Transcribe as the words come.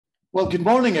Well, good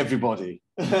morning, everybody.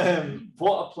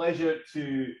 What a pleasure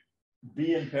to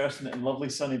be in person in lovely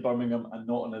sunny Birmingham and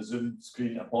not on a Zoom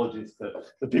screen. Apologies to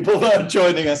the people that are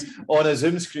joining us on a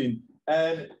Zoom screen.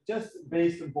 Just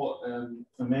based on what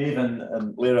Maeve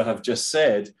and Lara have just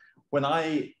said, when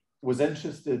I was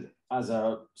interested as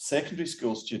a secondary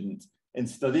school student in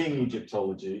studying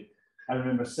Egyptology, I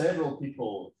remember several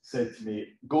people said to me,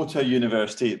 go to a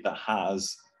university that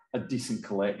has a decent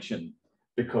collection,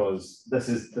 because this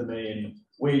is the main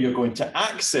way you're going to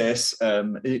access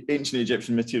ancient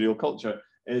Egyptian material culture,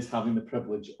 is having the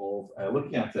privilege of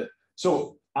looking at it.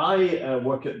 So I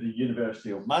work at the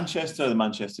University of Manchester, the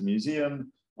Manchester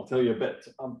Museum. I'll tell you a bit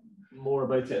more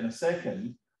about it in a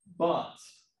second, but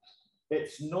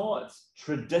it's not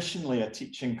traditionally a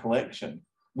teaching collection.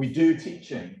 We do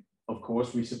teaching, of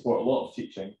course, we support a lot of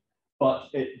teaching, but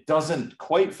it doesn't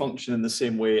quite function in the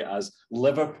same way as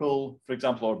Liverpool, for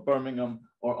example, or Birmingham,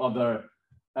 or other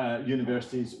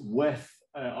universities with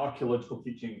archaeological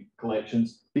teaching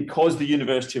collections, because the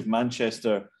University of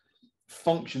Manchester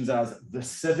functions as the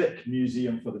civic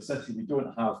museum for the city. We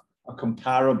don't have a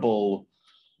comparable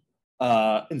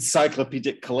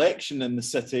encyclopedic collection in the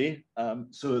city,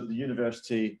 so the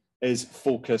university is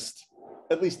focused,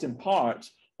 at least in part,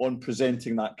 on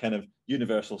presenting that kind of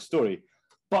universal story.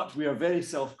 But we are very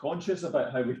self-conscious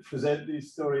about how we present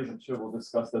these stories. I'm sure we'll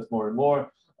discuss this more and more.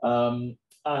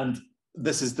 And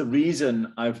this is the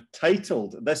reason I've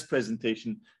titled this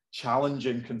presentation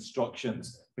Challenging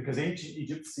Constructions, because ancient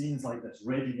Egypt seems like this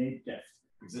ready-made gift.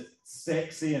 It's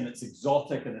sexy and it's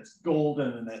exotic and it's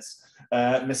golden and it's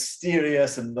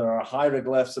mysterious, and there are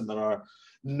hieroglyphs and there are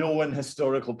known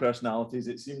historical personalities.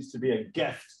 It seems to be a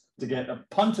gift to get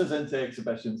punters into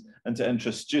exhibitions and to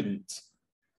interest students.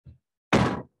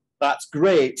 That's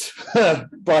great,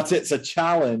 but it's a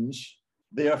challenge,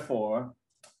 therefore,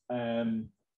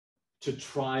 to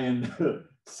try and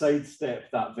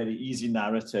sidestep that very easy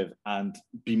narrative and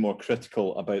be more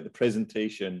critical about the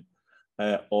presentation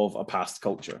of a past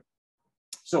culture.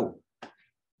 So,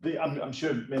 I'm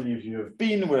sure many of you have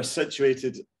been. We're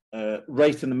situated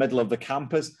right in the middle of the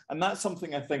campus, and that's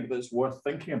something I think that's worth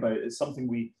thinking about. It's something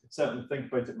we certainly think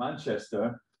about at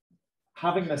Manchester.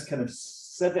 Having this kind of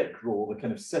civic role, the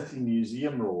kind of city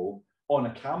museum role on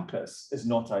a campus is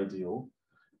not ideal,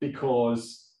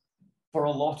 because for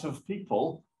a lot of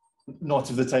people, not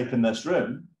of the type in this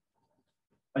room,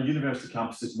 a university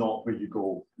campus is not where you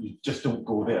go. You just don't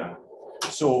go there.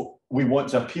 So we want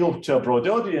to appeal to a broad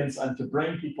audience and to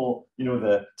bring people, you know,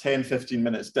 the 10, 15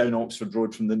 minutes down Oxford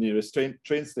Road from the nearest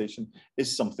train station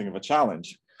is something of a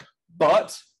challenge.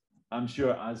 But I'm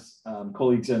sure, as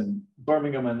colleagues in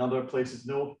Birmingham and other places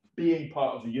know, being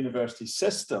part of the university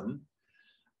system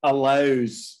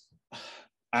allows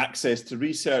access to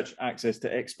research, access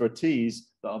to expertise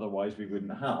that otherwise we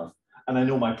wouldn't have. And I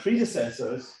know my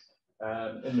predecessors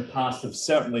in the past have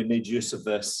certainly made use of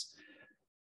this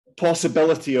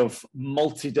possibility of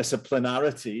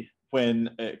multidisciplinarity when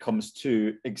it comes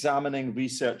to examining,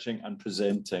 researching, and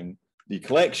presenting the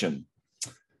collection.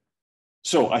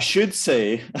 So I should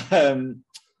say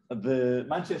the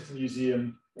Manchester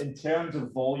Museum, in terms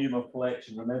of volume of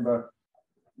collection, remember,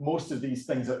 most of these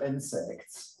things are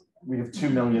insects. We have 2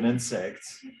 million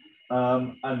insects,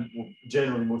 and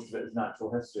generally most of it is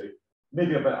natural history.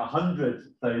 Maybe about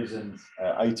 100,000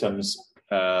 items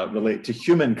relate to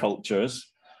human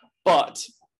cultures, but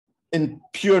in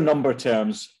pure number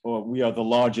terms, we are the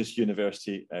largest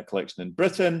university collection in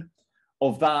Britain.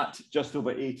 Of that, just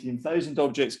over 18,000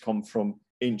 objects come from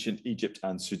ancient Egypt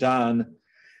and Sudan.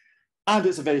 And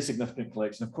it's a very significant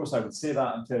collection. Of course, I would say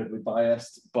that I'm terribly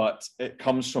biased, but it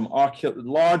comes from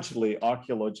largely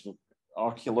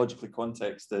archaeologically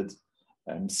contexted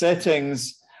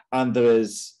settings. And there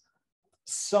is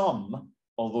some,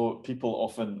 although people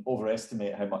often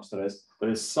overestimate how much there is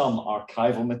some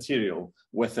archival material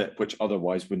with it which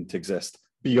otherwise wouldn't exist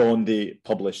beyond the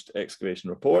published excavation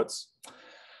reports.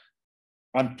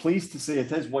 I'm pleased to say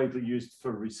it is widely used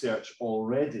for research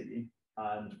already,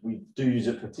 and we do use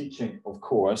it for teaching, of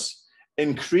course.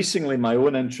 Increasingly, my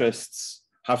own interests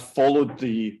have followed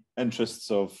the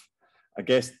interests of, I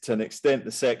guess, to an extent,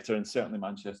 the sector, and certainly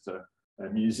Manchester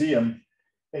Museum,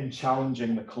 in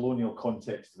challenging the colonial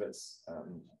context of its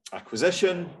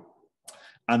acquisition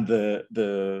and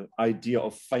the idea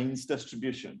of finds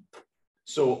distribution.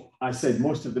 So I said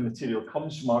most of the material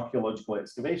comes from archaeological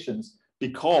excavations,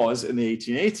 because in the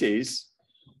 1880s,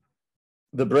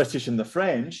 the British and the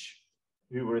French,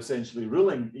 who were essentially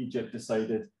ruling Egypt,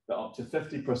 decided that up to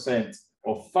 50%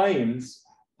 of finds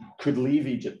could leave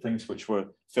Egypt, things which were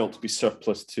felt to be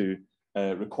surplus to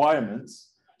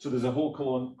requirements. So there's a whole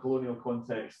colonial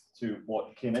context to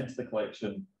what came into the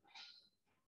collection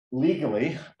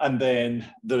legally, and then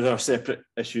there are separate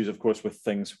issues, of course, with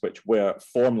things which were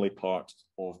formerly part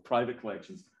of private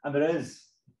collections. And there is,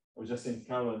 I was just saying to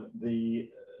Carolyn,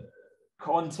 the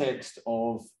context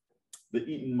of the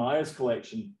Eaton Myers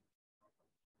collection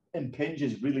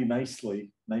impinges really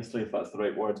nicely, if that's the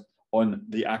right word, on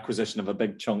the acquisition of a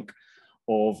big chunk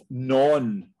of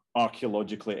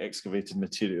non-archaeologically excavated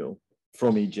material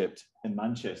from Egypt in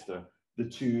Manchester. The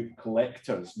two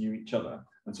collectors knew each other,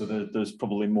 and so there's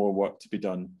probably more work to be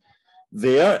done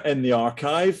there in the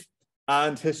archive.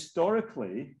 And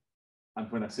historically,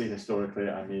 and when I say historically,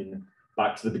 I mean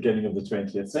back to the beginning of the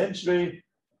 20th century,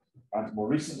 and more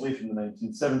recently from the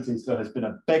 1970s, there has been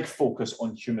a big focus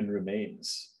on human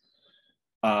remains.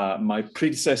 My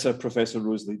predecessor, Professor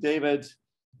Rosalie David,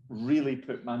 really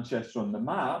put Manchester on the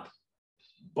map,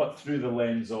 but through the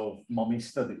lens of mummy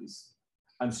studies.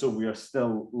 And so we are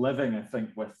still living, I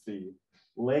think, with the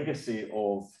legacy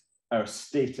of our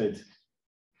stated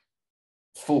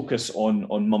focus on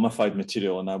mummified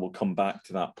material, and I will come back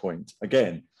to that point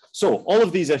again. So all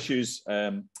of these issues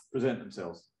present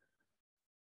themselves.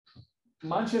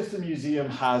 Manchester Museum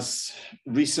has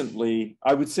recently,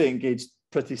 I would say, engaged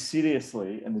pretty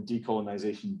seriously in the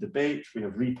decolonisation debate. We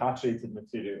have repatriated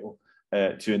material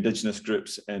to Indigenous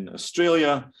groups in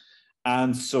Australia.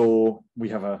 And so we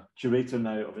have a curator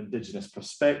now of Indigenous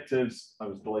perspectives. I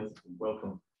was delighted to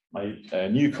welcome my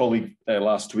new colleague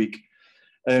last week,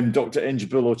 Dr.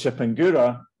 Njabulo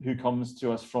Chipengura, who comes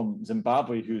to us from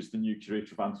Zimbabwe, who's the new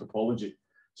curator of anthropology.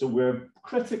 So we're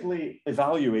critically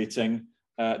evaluating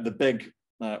the big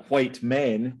white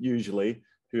men, usually,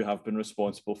 who have been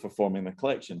responsible for forming the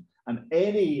collection. And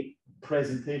any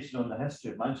presentation on the history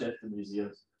of Manchester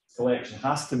Museum's collection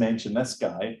has to mention this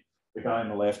guy, the guy on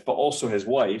the left, but also his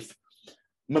wife,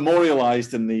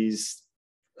 memorialized in these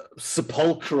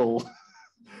sepulchral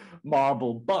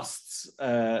marble busts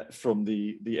from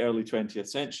the early 20th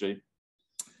century.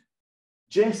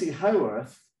 Jesse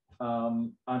Howarth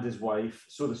and his wife,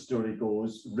 so the story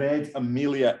goes, read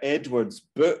Amelia Edwards'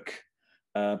 book,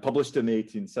 published in the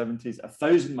 1870s,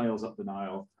 1,000 miles up the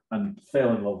Nile, and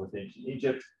fell in love with ancient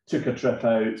Egypt, took a trip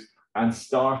out and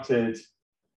started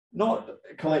not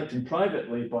collecting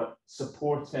privately, but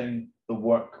supporting the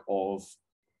work of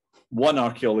one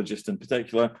archaeologist in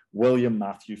particular, William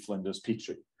Matthew Flinders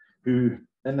Petrie, who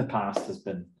in the past has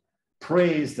been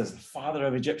praised as the father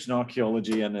of Egyptian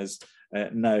archaeology and is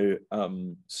now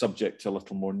subject to a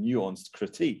little more nuanced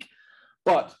critique.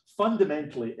 But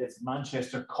fundamentally, it's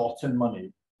Manchester cotton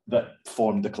money that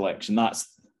formed the collection.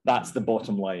 That's the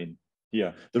bottom line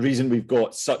here. The reason we've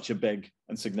got such a big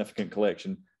and significant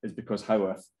collection is because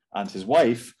Howarth and his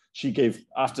wife, she gave,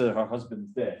 after her husband's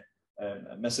death,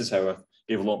 Mrs. Howarth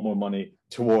gave a lot more money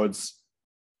towards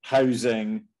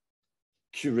housing,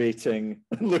 curating,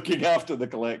 and looking after the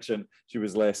collection. She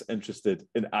was less interested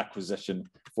in acquisition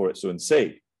for its own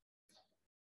sake.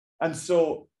 And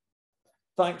so,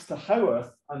 thanks to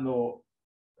Howarth, and though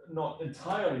not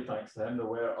entirely thanks to him, there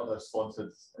were other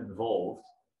sponsors involved,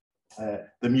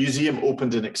 the museum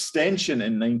opened an extension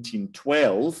in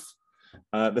 1912.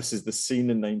 This is the scene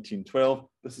in 1912.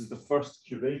 This is the first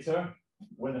curator,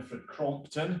 Winifred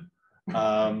Crompton,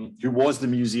 who was the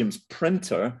museum's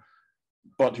printer,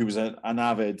 but who was an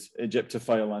avid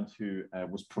Egyptophile and who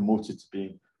was promoted to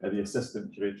being the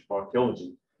assistant curator of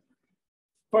archaeology.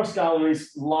 First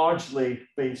galleries largely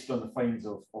based on the finds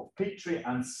of Petrie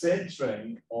and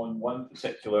centering on one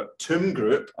particular tomb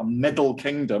group, a Middle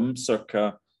Kingdom,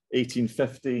 circa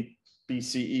 1850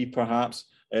 BCE perhaps,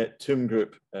 tomb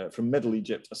group from Middle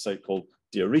Egypt, a site called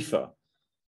Diarifa.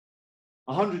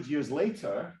 100 years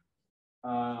later,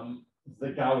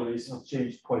 the galleries have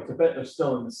changed quite a bit. They're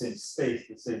still in the same space,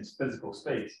 the same physical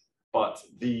space, but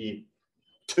the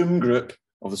tomb group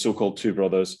of the so-called Two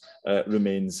Brothers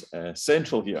remains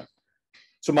central here.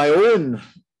 So my own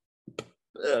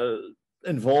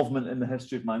involvement in the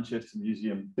history of Manchester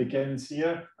Museum begins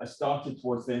here. I started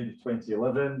towards the end of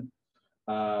 2011.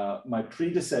 My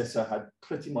predecessor had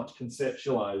pretty much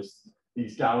conceptualized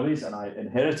these galleries and I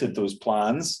inherited those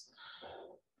plans.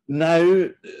 Now,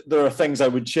 there are things I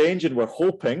would change and we're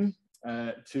hoping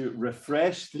to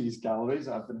refresh these galleries.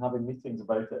 I've been having meetings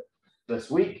about it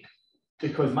this week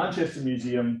because Manchester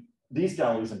Museum, these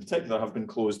galleries in particular, have been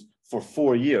closed for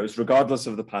 4 years, regardless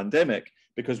of the pandemic,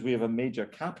 because we have a major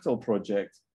capital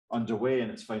project underway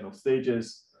in its final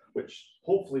stages, which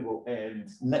hopefully will end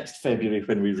next February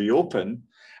when we reopen.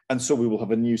 And so we will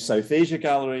have a new South Asia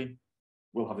gallery,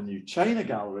 we'll have a new China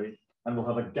gallery, and we'll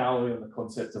have a gallery on the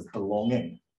concept of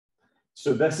belonging.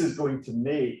 So this is going to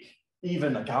make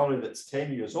even a gallery that's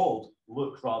 10 years old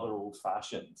look rather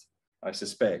old-fashioned, I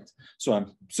suspect. So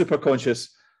I'm super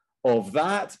conscious of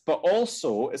that, but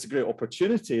also it's a great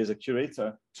opportunity as a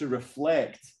curator to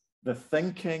reflect the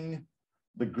thinking,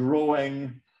 the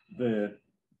growing, the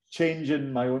change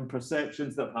in my own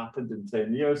perceptions that happened in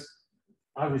 10 years.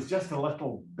 I was just a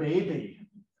little baby,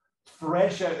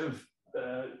 fresh out of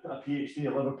a PhD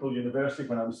at Liverpool University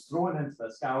when I was thrown into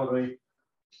this gallery,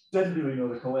 didn't really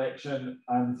know the collection,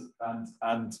 and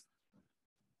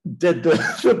did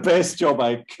the best job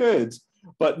I could,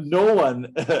 but no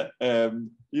one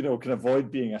you know, can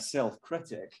avoid being a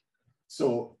self-critic.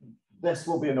 So this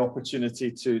will be an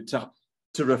opportunity to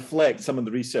reflect some of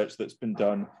the research that's been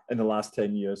done in the last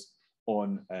 10 years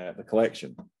on the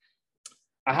collection.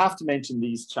 I have to mention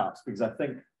these chaps because I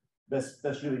think this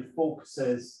really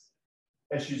focuses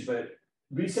issues about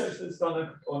research that's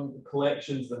done on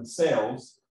collections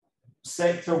themselves,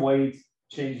 sector-wide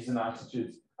changes in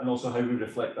attitudes, and also how we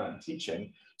reflect that in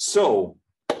teaching. So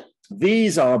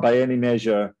these are, by any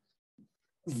measure,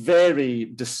 very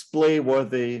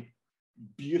display-worthy,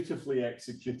 beautifully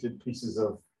executed pieces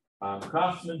of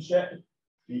craftsmanship.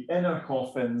 The inner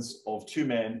coffins of two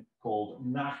men called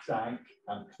Nachtank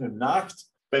and Knumnacht,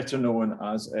 better known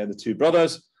as the two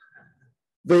brothers.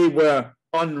 They were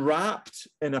unwrapped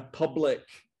in a public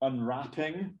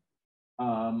unwrapping,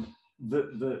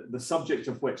 the subject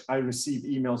of which I receive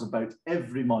emails about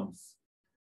every month.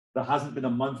 There hasn't been a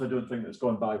month, I don't think, that's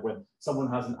gone by when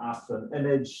someone hasn't asked for an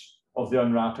image of the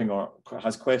unwrapping or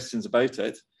has questions about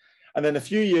it. And then a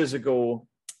few years ago,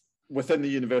 within the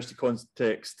university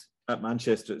context at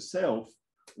Manchester itself,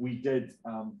 we did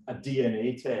a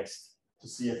DNA test to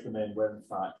see if the men were in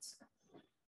fact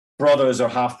brothers or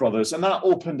half-brothers. And that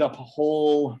opened up a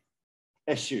whole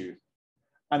issue.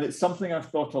 And it's something I've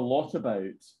thought a lot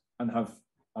about and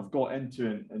I've got into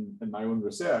in my own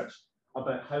research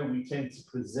about how we tend to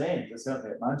present,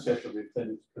 certainly at Manchester, we've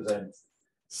tended to present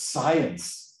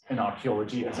science in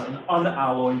archaeology as an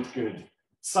unalloyed good.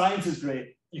 Science is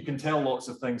great. You can tell lots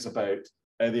of things about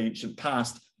the ancient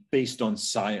past based on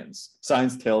science.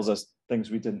 Science tells us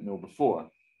things we didn't know before.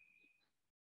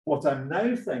 What I'm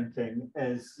now thinking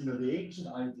is, you know, the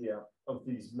ancient idea of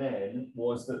these men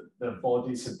was that their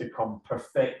bodies had become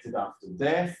perfected after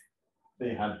death.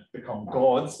 They had become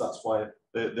gods. That's why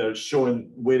they're shown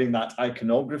wearing that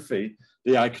iconography,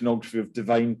 the iconography of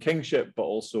divine kingship, but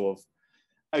also of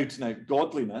out-and-out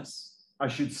godliness. I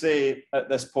should say at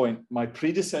this point, my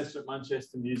predecessor at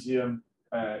Manchester Museum,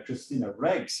 Christina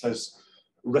Riggs, has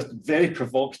written very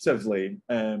provocatively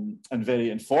and very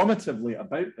informatively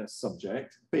about this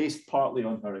subject, based partly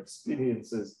on her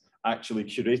experiences actually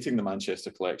curating the Manchester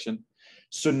collection.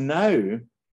 So now,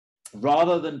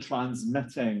 rather than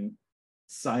transmitting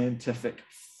scientific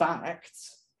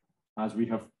facts, as we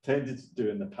have tended to do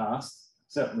in the past,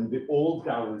 certainly the old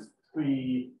galleries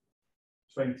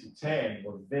pre-2010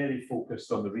 were very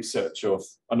focused on the research of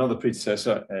another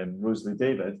predecessor, Rosalie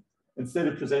David. Instead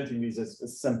of presenting these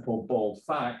as simple, bald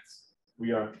facts,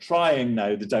 we are trying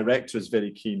now, the director is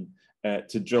very keen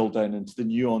to drill down into the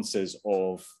nuances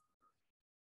of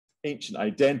ancient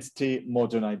identity,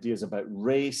 modern ideas about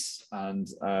race, and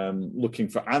looking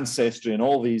for ancestry and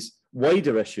all these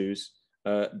wider issues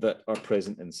that are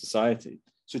present in society.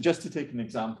 So just to take an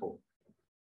example,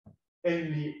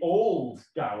 in the old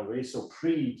gallery, so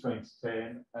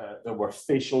pre-2010, there were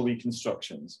facial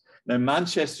reconstructions. Now,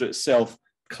 Manchester itself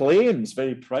claims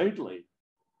very proudly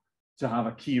to have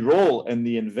a key role in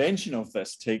the invention of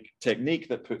this technique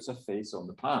that puts a face on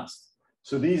the past.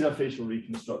 So these are facial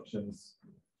reconstructions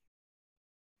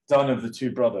done of the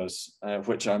two brothers,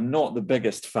 which I'm not the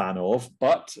biggest fan of,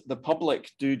 but the public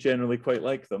do generally quite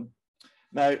like them.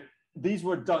 Now, these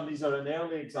were done, these are an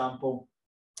early example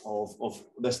of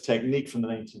this technique from the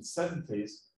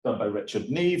 1970s, done by Richard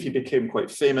Neve. He became quite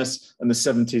famous in the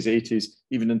 70s, 80s,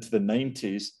 even into the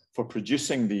 90s for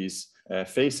producing these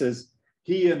faces.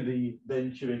 He and the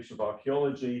then curator of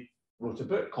archaeology wrote a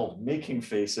book called Making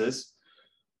Faces.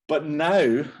 But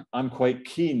now I'm quite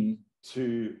keen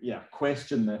to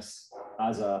question this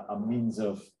as a means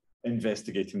of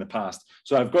investigating the past.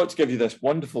 So I've got to give you this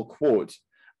wonderful quote.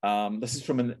 This is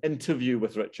from an interview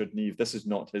with Richard Neve. This is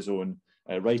not his own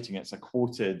writing. It's a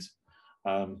quoted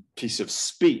piece of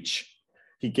speech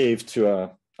he gave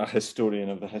to a historian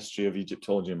of the history of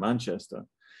Egyptology in Manchester.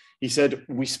 He said,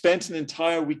 "We spent an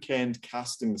entire weekend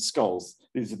casting the skulls."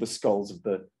 These are the skulls of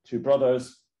the two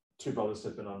brothers. Two brothers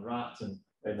had been unwrapped in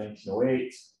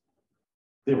 1908.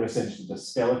 They were essentially just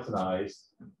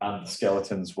skeletonized, and the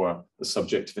skeletons were the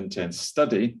subject of intense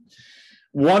study.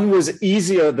 One was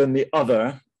easier than the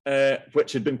other,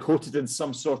 which had been coated in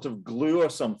some sort of glue or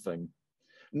something.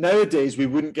 Nowadays, we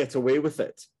wouldn't get away with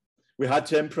it. We had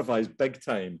to improvise big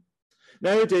time.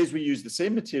 Nowadays, we use the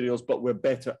same materials, but we're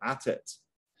better at it.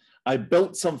 I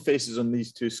built some faces on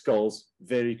these two skulls,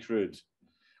 very crude.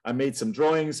 I made some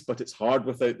drawings, but it's hard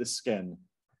without the skin.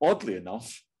 Oddly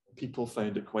enough, people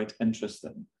found it quite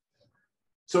interesting.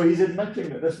 So he's admitting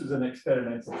that this was an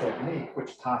experimental technique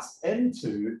which passed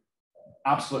into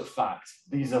absolute fact.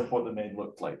 These are what the men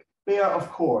looked like. They are,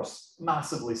 of course,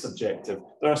 massively subjective.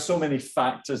 There are so many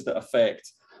factors that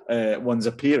affect one's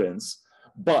appearance,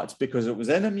 but because it was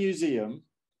in a museum,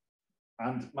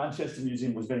 and Manchester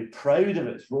Museum was very proud of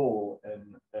its role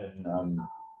in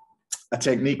a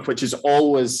technique which is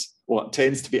always, well, it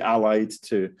tends to be allied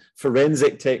to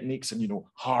forensic techniques and, you know,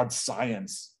 hard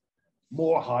science,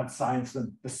 more hard science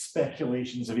than the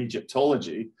speculations of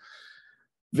Egyptology.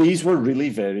 These were really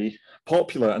very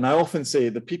popular. And I often say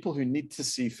the people who need to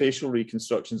see facial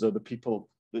reconstructions are the people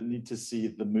that need to see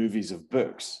the movies of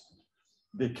books.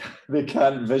 They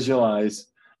can't visualize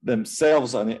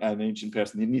themselves an ancient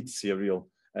person. They need to see a real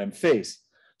face.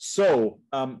 So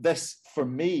this, for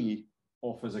me,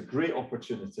 offers a great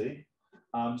opportunity.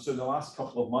 So in the last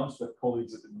couple of months with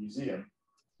colleagues at the museum,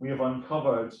 we have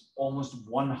uncovered almost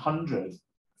 100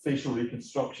 facial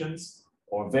reconstructions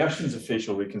or versions of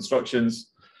facial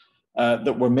reconstructions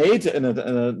that were made in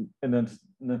an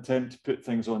attempt to put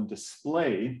things on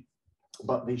display,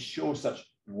 but they show such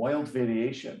wild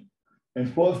variation in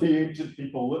what the ancient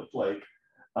people looked like.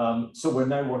 So we're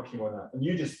now working on a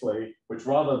new display, which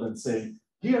rather than saying,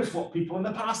 here's what people in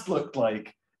the past looked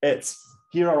like, it's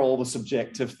here are all the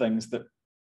subjective things that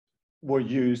were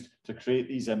used to create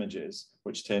these images,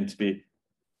 which tend to be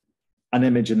an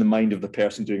image in the mind of the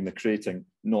person doing the creating,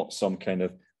 not some kind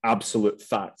of absolute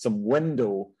fact, some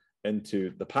window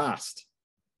into the past.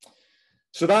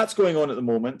 So that's going on at the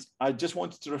moment. I just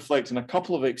wanted to reflect on a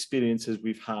couple of experiences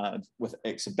we've had with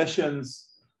exhibitions,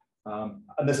 and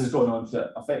this has gone on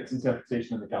to affect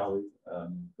interpretation in the gallery,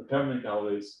 the permanent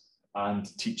galleries, and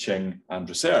teaching and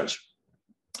research.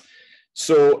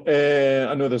 So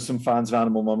I know there's some fans of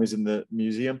animal mummies in the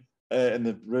museum, in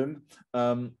the room.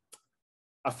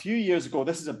 A few years ago,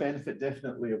 this is a benefit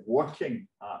definitely of working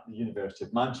at the University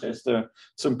of Manchester.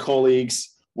 Some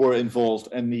colleagues were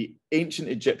involved in the Ancient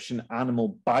Egyptian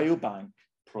Animal Biobank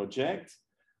project.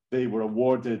 They were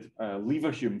awarded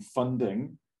Leverhulme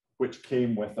funding, which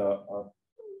came with a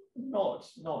not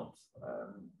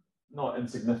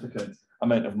insignificant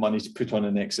amount of money to put on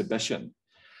an exhibition.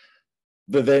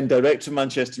 The then director of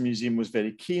Manchester Museum was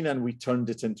very keen, and we turned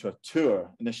it into a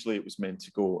tour. Initially, it was meant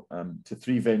to go to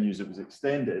 3 venues. It was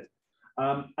extended.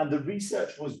 And the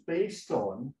research was based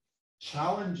on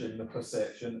challenging the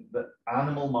perception that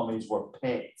animal mummies were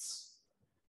pets.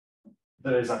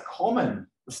 There is a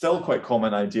still quite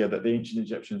common idea that the ancient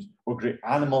Egyptians were great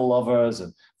animal lovers, and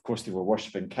of course they were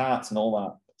worshipping cats and all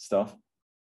that stuff.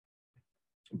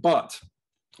 But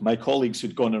my colleagues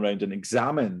who'd gone around and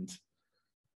examined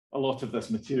a lot of this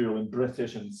material in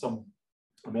British and some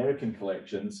American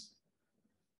collections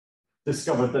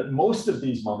discovered that most of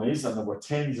these mummies, and there were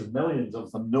tens of millions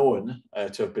of them known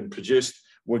to have been produced,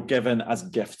 were given as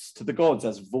gifts to the gods,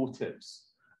 as votives.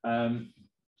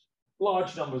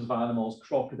 Large numbers of animals,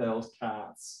 crocodiles,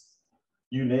 cats,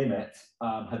 you name it,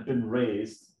 had been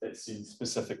raised, it seems,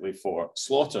 specifically for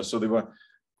slaughter. So they were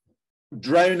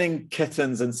drowning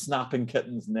kittens and snapping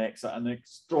kittens' necks at an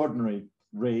extraordinary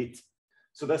rate.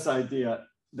 So this idea,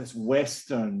 this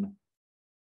Western,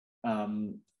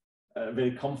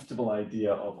 very comfortable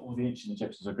idea of, oh, the ancient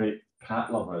Egyptians are great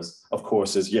cat lovers, of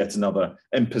course, is yet another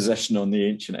imposition on the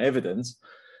ancient evidence.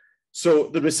 So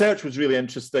the research was really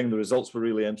interesting. The results were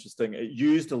really interesting. It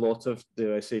used a lot of,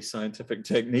 dare I say, scientific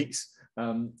techniques.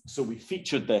 So we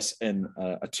featured this in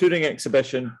a touring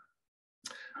exhibition.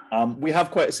 We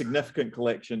have quite a significant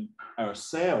collection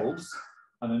ourselves,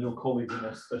 and I know colleagues in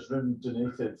this room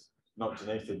not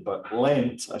donated, but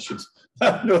lent, I should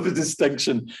know the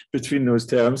distinction between those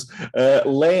terms,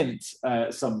 lent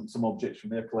some objects from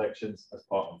their collections as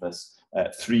part of this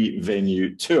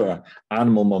 3-venue tour,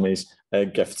 Animal Mummies,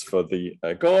 Gifts for the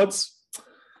Gods.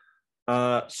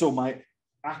 So my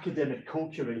academic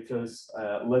co-curators,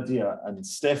 Lydia and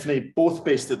Stephanie, both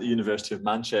based at the University of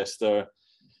Manchester,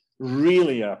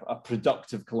 really a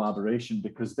productive collaboration,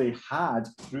 because they had,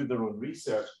 through their own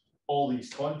research, all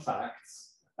these contacts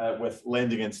with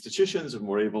lending institutions, and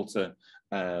were able to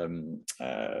have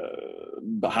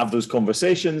those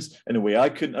conversations in a way I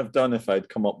couldn't have done if I'd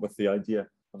come up with the idea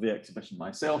of the exhibition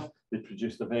myself. They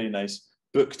produced a very nice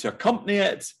book to accompany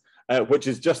it, which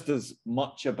is just as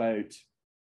much about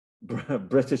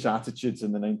British attitudes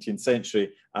in the 19th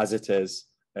century as it is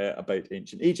about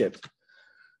ancient Egypt.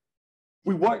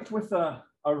 We worked with a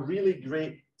really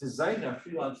great designer,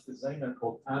 freelance designer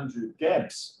called Andrew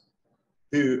Gibbs,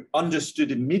 who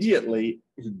understood immediately,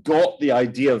 who got the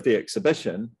idea of the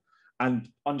exhibition and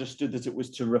understood that it was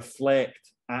to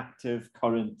reflect active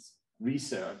current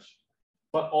research,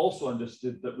 but also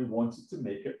understood that we wanted to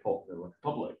make it popular with the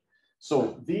public.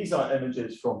 So these are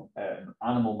images from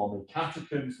animal mummy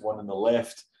catacombs, one on the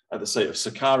left at the site of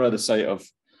Saqqara, the site of,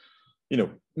 you know,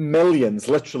 millions,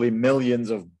 literally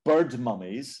millions of bird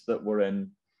mummies that were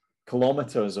in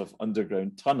kilometers of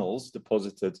underground tunnels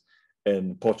deposited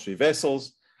in pottery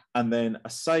vessels. And then a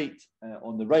site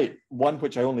on the right, one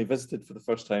which I only visited for the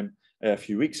first time a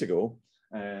few weeks ago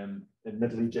in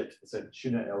Middle Egypt, it's at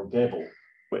Tuna El Gebel,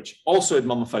 which also had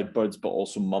mummified birds, but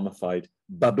also mummified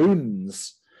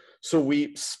baboons. So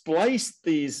we spliced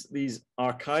these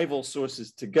archival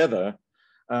sources together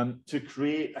to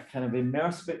create a kind of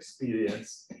immersive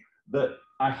experience that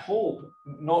I hope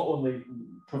not only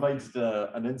provides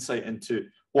an insight into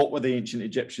what were the ancient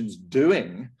Egyptians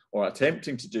doing or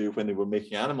attempting to do when they were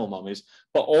making animal mummies,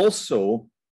 but also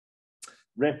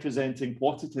representing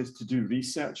what it is to do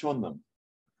research on them.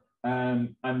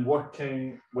 And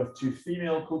working with two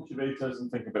female co-curators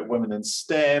and thinking about women in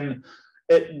STEM,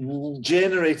 it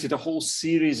generated a whole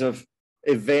series of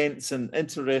events and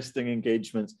interesting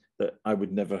engagements that I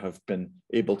would never have been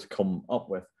able to come up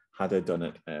with had I done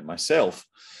it myself.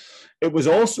 It was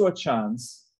also a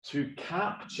chance to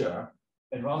capture,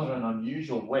 in rather an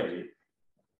unusual way,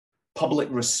 public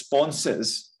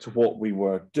responses to what we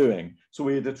were doing. So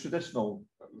we had a traditional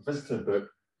visitor book,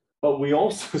 but we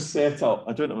also set up,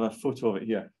 I don't have a photo of it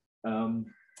here,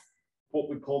 what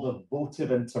we called a votive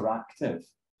interactive,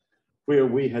 where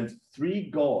we had 3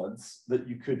 gods that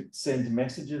you could send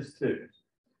messages to.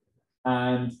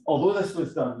 And although this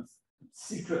was done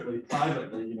secretly,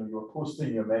 privately, you know, you were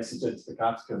posting your message into the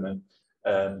catacomb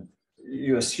and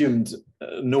you assumed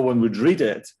no one would read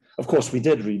it. Of course, we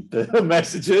did read the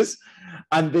messages,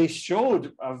 and they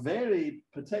showed a very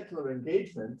particular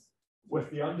engagement with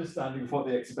the understanding of what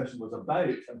the exhibition was about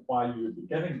and why you would be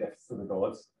giving gifts to the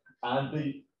gods. And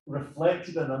they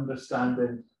reflected an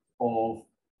understanding of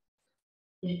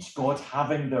each god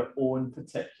having their own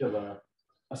particular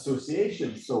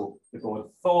association. So the god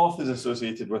Thoth is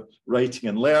associated with writing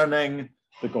and learning.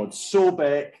 The god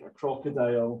Sobek, a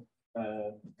crocodile,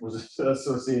 was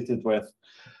associated with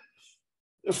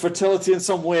fertility in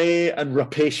some way and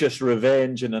rapacious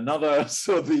revenge in another.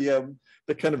 So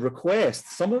the kind of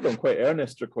requests, some of them quite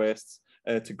earnest requests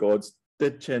to gods,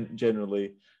 did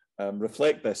generally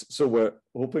reflect this. So we're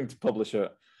hoping to publish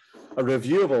a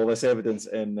review of all this evidence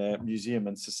in Museum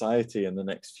and Society in the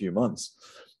next few months.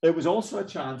 It was also a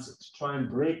chance to try and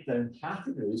break down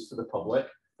categories for the public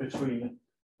between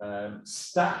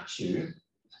statue,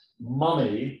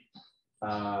 mummy,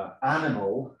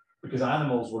 animal, because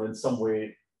animals were in some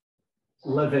way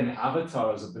living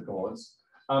avatars of the gods.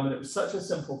 And it was such a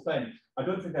simple thing. I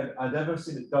don't think I'd ever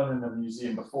seen it done in a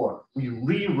museum before. We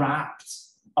rewrapped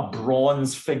a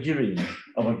bronze figurine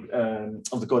of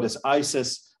the goddess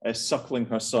Isis suckling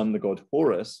her son, the god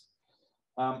Horus.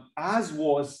 As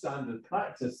was standard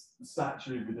practice, the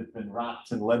statue would have been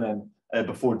wrapped in linen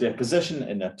before deposition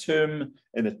in a tomb,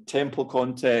 in a temple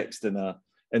context, in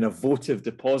a votive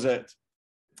deposit.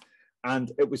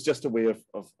 And it was just a way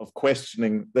of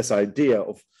questioning this idea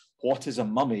of what is a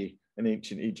mummy in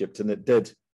ancient Egypt. And it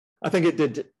did, I think it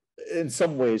did in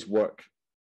some ways work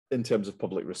in terms of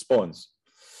public response.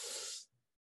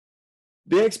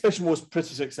 The exhibition was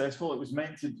pretty successful. It was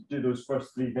meant to do those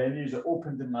first 3 venues. It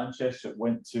opened in Manchester, it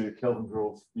went to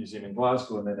Kelvingrove Museum in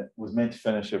Glasgow, and then it was meant to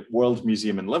finish at World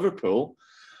Museum in Liverpool.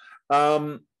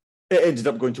 It ended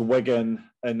up going to Wigan,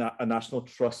 a National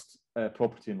Trust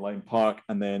property in Lyme Park,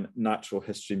 and then Natural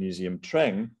History Museum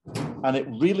Tring. And it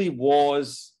really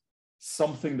was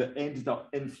something that ended up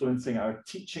influencing our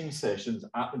teaching sessions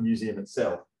at the museum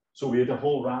itself. So we had a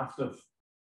whole raft of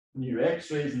new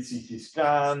x-rays and CT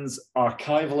scans,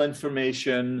 archival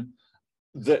information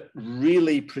that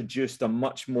really produced a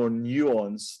much more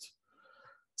nuanced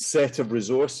set of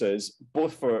resources,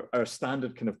 both for our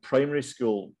standard kind of primary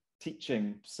school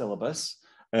teaching syllabus,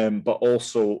 but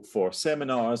also for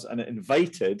seminars, and it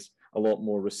invited a lot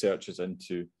more researchers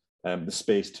into the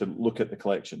space to look at the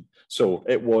collection. So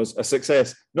it was a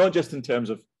success, not just in terms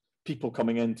of people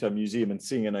coming into a museum and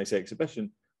seeing a nice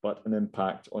exhibition, but an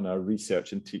impact on our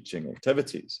research and teaching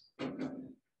activities.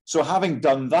 So having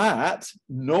done that,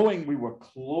 knowing we were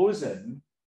closing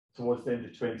towards the end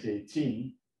of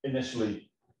 2018,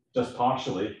 initially just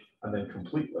partially and then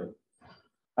completely,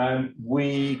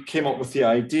 We came up with the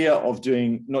idea of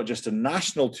doing not just a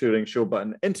national touring show, but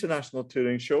an international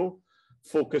touring show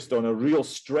focused on a real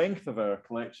strength of our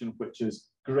collection, which is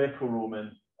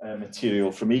Greco-Roman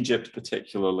material from Egypt,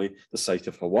 particularly the site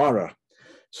of Hawara.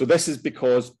 So this is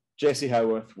because Jesse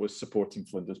Howarth was supporting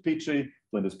Flinders Petrie.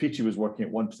 Flinders Petrie was working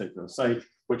at one particular site,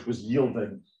 which was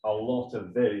yielding a lot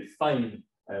of very fine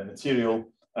material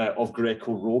of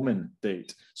Greco-Roman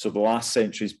date. So the last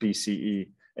centuries BCE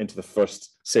into the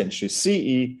first century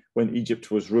CE, when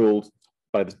Egypt was ruled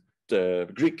by the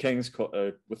Greek kings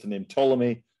with the name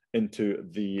Ptolemy, into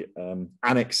the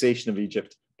annexation of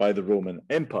Egypt by the Roman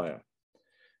Empire.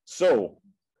 So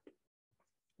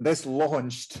this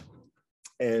launched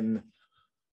in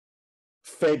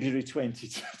February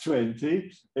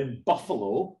 2020 in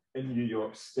Buffalo in New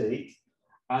York State,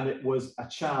 and it was a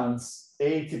chance,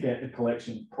 A, to get the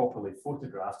collection properly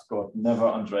photographed. God, never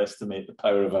underestimate the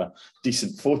power of a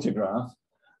decent photograph,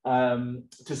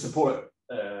 to support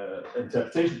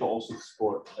interpretation, but also to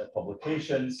support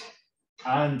publications.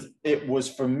 And it was,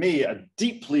 for me, a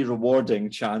deeply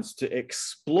rewarding chance to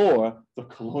explore the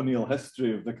colonial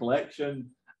history of the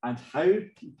collection and how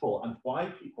people and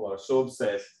why people are so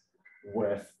obsessed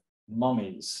with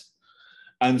mummies.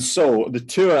 And so the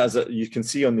tour, as you can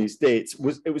see on these dates,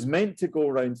 was meant to go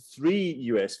around 3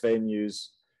 US venues.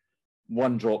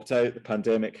 One dropped out, the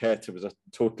pandemic hit. It was a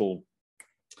total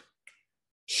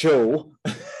show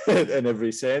in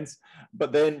every sense.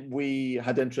 But then we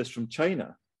had interest from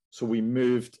China. So we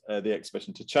moved the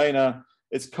exhibition to China.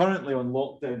 It's currently on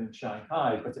lockdown in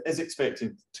Shanghai, but it is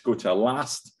expecting to go to a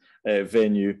last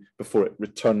venue before it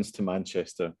returns to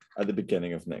Manchester at the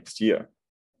beginning of next year.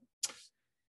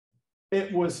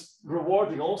 It was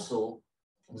rewarding also,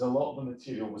 because a lot of the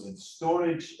material was in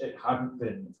storage. It hadn't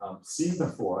been seen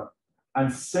before.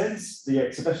 And since the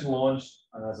exhibition launched,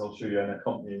 and as I'll show you in an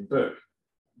accompanying book,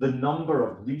 the number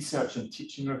of research and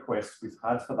teaching requests we've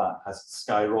had for that has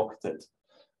skyrocketed.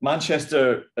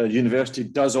 Manchester University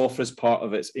does offer, as part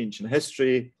of its ancient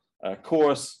history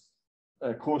courses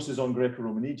on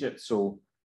Greco-Roman Egypt. So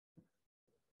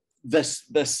this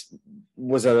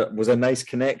was a nice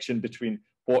connection between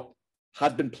what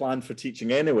had been planned for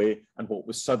teaching anyway and what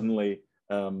was suddenly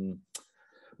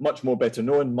much more better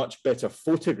known, much better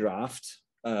photographed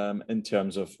in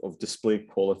terms of display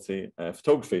quality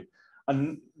photography.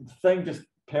 And the thing, just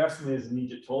personally as an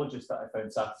Egyptologist, that I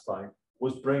found satisfying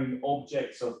was bringing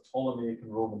objects of Ptolemaic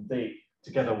and Roman date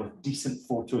together with decent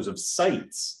photos of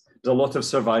sites. There's a lot of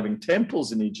surviving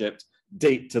temples in Egypt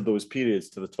date to those periods,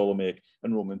 to the Ptolemaic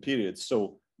and Roman periods.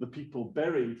 So the people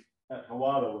buried at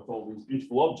Hawara with all these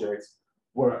beautiful objects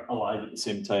were alive at the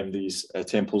same time these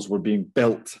temples were being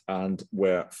built and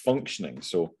were functioning.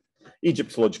 So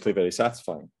Egyptologically very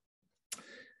satisfying.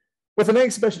 With an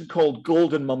exhibition called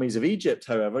Golden Mummies of Egypt,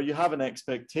 however, you have an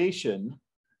expectation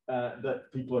that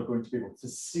people are going to be able to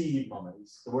see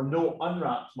mummies. There were no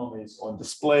unwrapped mummies on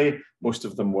display. Most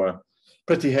of them were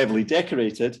pretty heavily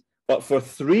decorated, but for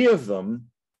 3 of them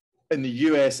in the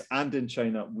US and in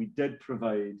China, we did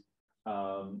provide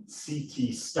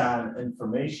CT scan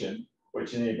information,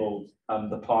 which enabled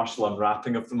the partial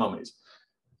unwrapping of the mummies.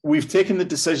 We've taken the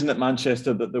decision at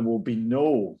Manchester that there will be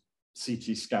no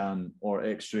CT scan or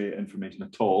X-ray information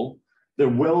at all. There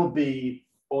will be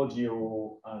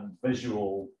audio and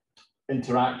visual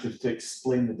interactive to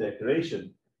explain the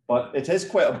decoration, but it is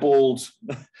quite a bold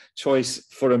choice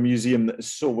for a museum that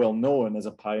is so well known as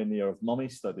a pioneer of mummy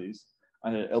studies.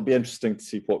 And it'll be interesting to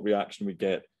see what reaction we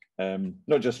get,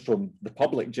 not just from the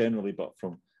public generally, but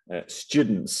from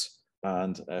students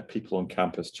and people on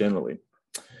campus generally.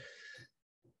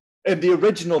 In the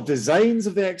original designs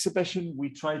of the exhibition, we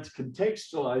tried to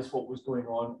contextualize what was going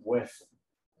on with,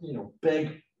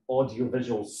 big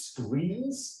audiovisual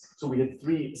screens. So we had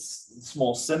 3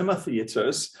 small cinema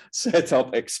theaters set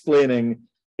up explaining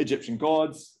Egyptian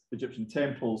gods, Egyptian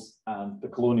temples, and the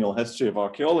colonial history of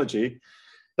archaeology.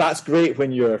 That's great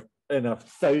when you're in a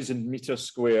 1,000-meter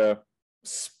square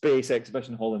space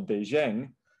exhibition hall in Beijing.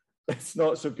 It's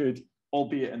not so good,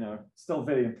 albeit in a still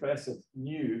very impressive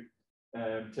new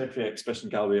temporary exhibition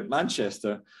gallery at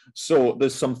Manchester. So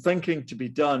there's some thinking to be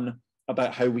done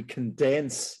about how we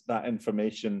condense that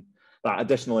information, that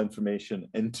additional information,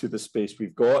 into the space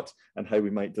we've got, and how we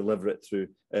might deliver it through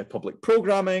public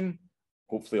programming,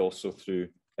 hopefully also through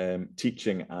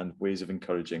teaching and ways of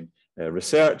encouraging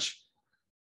research.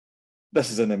 This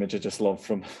is an image I just love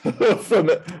from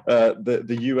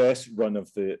the US run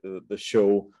of the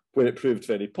show, where it proved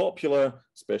very popular,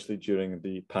 especially during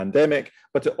the pandemic,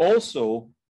 but it also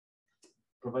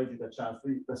provided a chance.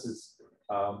 This is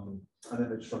an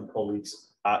image from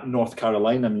colleagues at North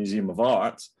Carolina Museum of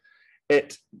Art.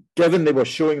 given they were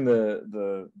showing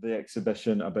the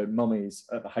exhibition about mummies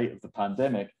at the height of the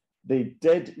pandemic, they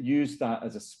did use that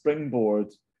as a springboard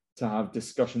to have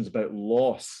discussions about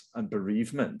loss and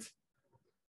bereavement,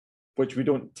 which we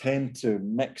don't tend to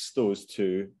mix those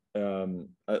two,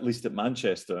 at least at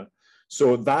Manchester.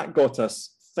 So that got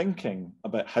us thinking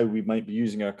about how we might be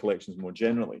using our collections more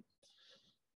generally.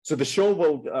 So the show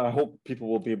will, I hope people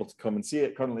will be able to come and see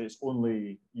it. Currently, its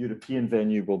only European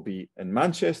venue will be in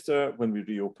Manchester. When we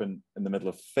reopen in the middle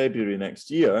of February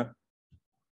next year,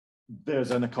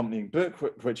 there's an accompanying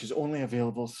book, which is only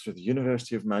available through the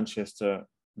University of Manchester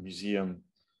Museum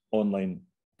online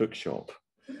bookshop.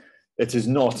 It is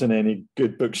not in any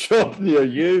good bookshop near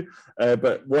you,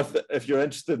 but if you're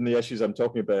interested in the issues I'm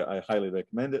talking about, I highly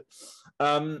recommend it.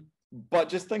 But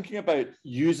just thinking about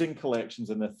using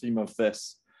collections in the theme of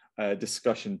this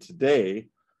discussion today,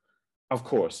 of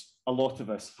course, a lot of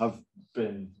us have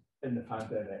been in the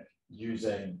pandemic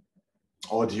using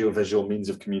audio-visual means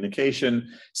of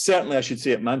communication. Certainly, I should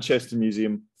say at Manchester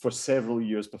Museum, for several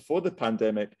years before the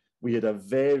pandemic, we had a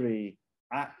very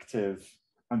active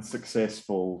and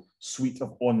successful suite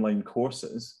of online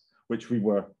courses, which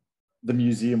the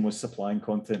museum was supplying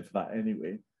content for that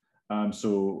anyway.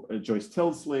 So Joyce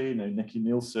Tilsley, now Nikki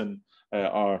Nielsen,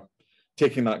 are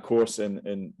taking that course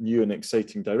in new and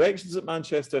exciting directions at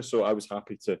Manchester. So I was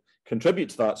happy to contribute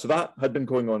to that. So that had been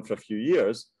going on for a few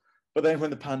years. But then when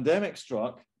the pandemic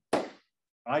struck,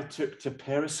 I took to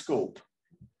Periscope.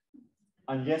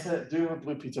 And yes, I do have a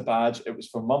Blue Peter badge. It was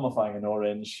for mummifying an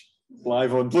orange,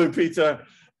 live on Blue Peter.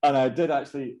 And I did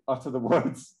actually utter the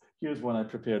words, here's one I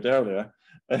prepared earlier.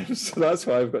 So that's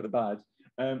why I've got the badge.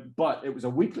 But it was a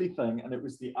weekly thing, and it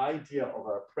was the idea of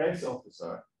our press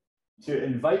officer to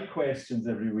invite questions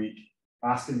every week,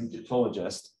 asking the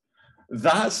Egyptologist.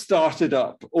 That started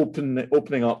up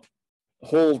opening up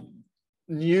whole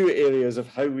new areas of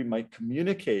how we might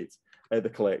communicate the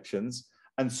collections.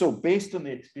 And so based on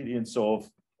the experience of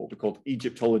what we called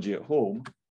Egyptology at Home,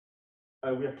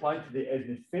 we applied to the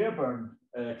Esme Fairbairn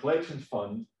Collections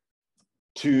Fund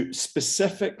to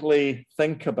specifically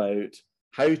think about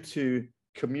how to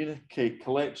communicate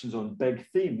collections on big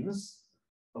themes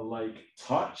like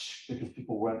touch, because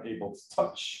people weren't able to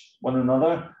touch one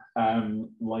another,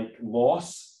 like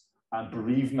loss and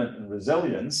bereavement and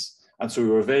resilience. And so we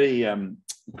were very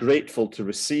grateful to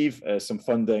receive some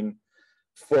funding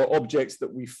for objects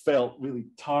that we felt really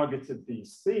targeted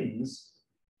these themes.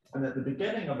 And at the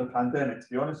beginning of the pandemic, to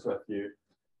be honest with you,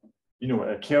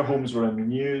 care homes were in the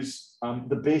news.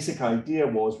 The basic idea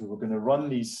was we were going to run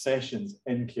these sessions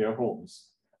in care homes,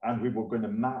 and we were going to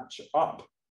match up,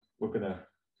 we're going to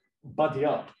buddy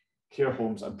up care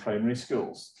homes and primary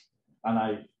schools. And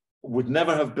I would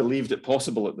never have believed it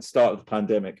possible at the start of the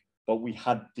pandemic, but we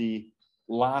had the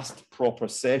last proper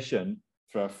session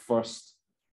for our first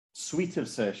suite of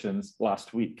sessions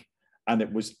last week. And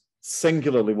it was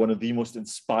singularly one of the most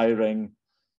inspiring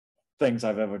things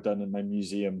I've ever done in my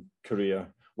museum career,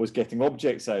 was getting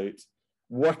objects out,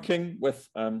 working with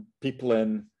people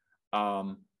in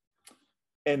a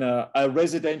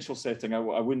residential setting. I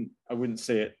wouldn't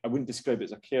say it, I wouldn't describe it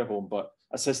as a care home, but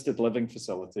assisted living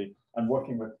facility, and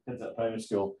working with kids at primary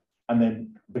school. And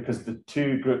then because the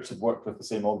two groups had worked with the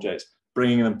same objects,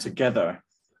 bringing them together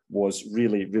was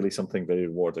really, really something very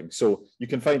rewarding. So you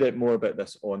can find out more about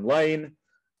this online.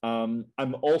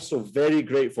 I'm also very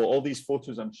grateful. All these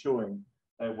photos I'm showing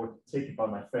were taken by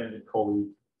my friend and colleague,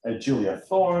 Julia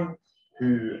Thorne,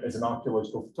 who is an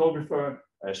archaeological photographer.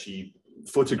 She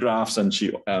photographs and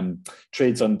she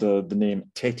trades under the name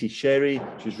Tetty Sherry.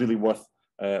 She's really worth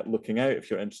looking out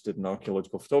if you're interested in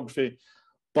archaeological photography.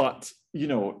 But,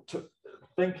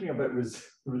 thinking about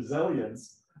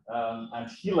resilience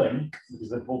and healing, because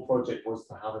the whole project was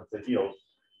to have it to heal,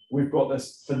 we've got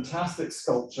this fantastic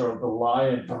sculpture of the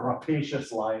lion, the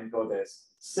rapacious lion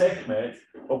goddess, Sekhmet,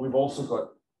 but we've also got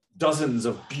dozens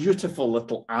of beautiful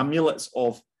little amulets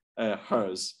of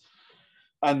hers.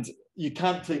 And you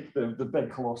can't take the big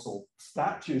colossal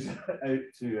statues out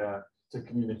to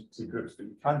community groups, but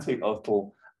you can take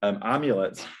little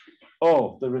amulets.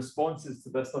 Oh, the responses to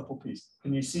this little piece.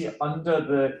 Can you see under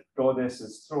the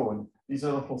goddess's throne, these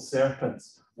are little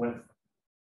serpents with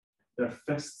their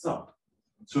fists up.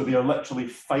 So they are literally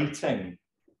fighting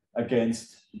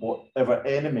against whatever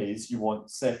enemies you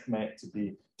want Sekhmet to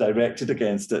be directed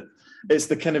against it. It's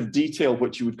the kind of detail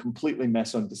which you would completely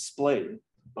miss on display,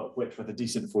 but which with a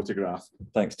decent photograph,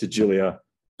 thanks to Julia,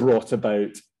 brought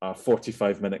about a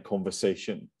 45-minute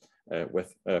conversation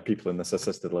with people in this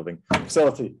assisted living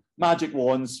facility. Magic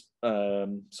wands,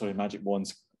 magic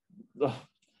wands. Ugh,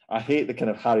 I hate the kind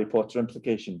of Harry Potter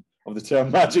implication of the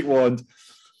term magic wand.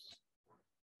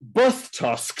 birth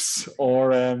tusks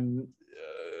or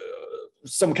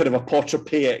some kind of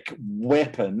apotropaic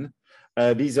weapon.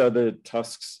 These are the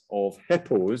tusks of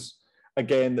hippos,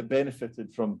 again, that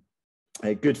benefited from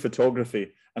good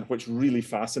photography and which really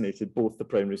fascinated both the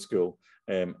primary school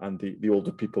and the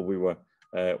older people we were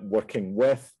working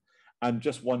with. And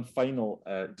just one final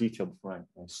detail before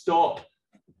I stop.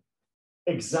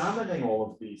 Examining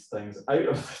all of these things out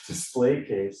of the display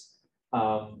case,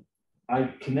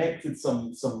 I connected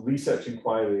some research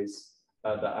inquiries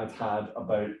that I'd had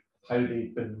about how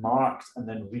they've been marked and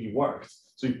then reworked.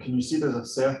 So can you see there's a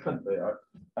serpent there?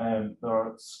 There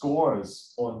are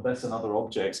scores on this and other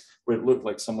objects where it looked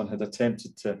like someone had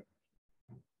attempted to,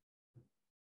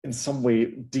 in some way,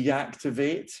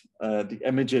 deactivate the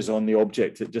images on the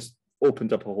object. It just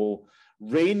opened up a whole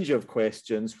range of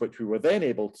questions, which we were then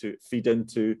able to feed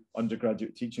into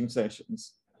undergraduate teaching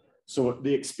sessions. So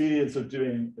the experience of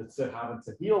doing the Having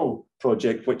to Heal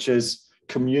project, which is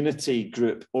community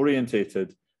group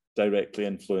orientated, directly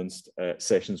influenced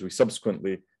sessions we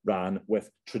subsequently ran with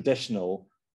traditional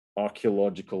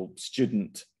archaeological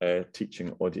student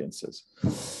teaching audiences.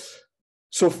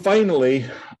 So finally,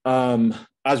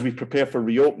 as we prepare for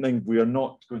reopening, we are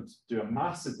not going to do a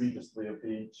massive redisplay of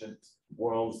the ancient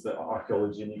worlds that are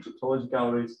archaeology and Egyptology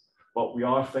galleries, but we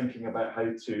are thinking about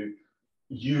how to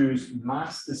use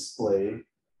mass display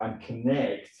and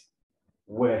connect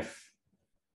with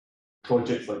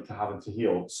projects like To Having to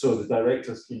Heal. So the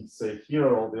directors can say, here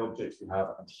are all the objects we have,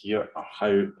 and here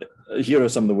are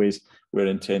some of the ways we're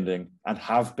intending and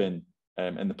have been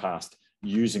in the past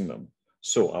using them.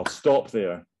 So I'll stop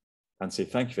there and say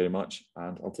thank you very much,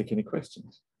 and I'll take any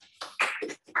questions.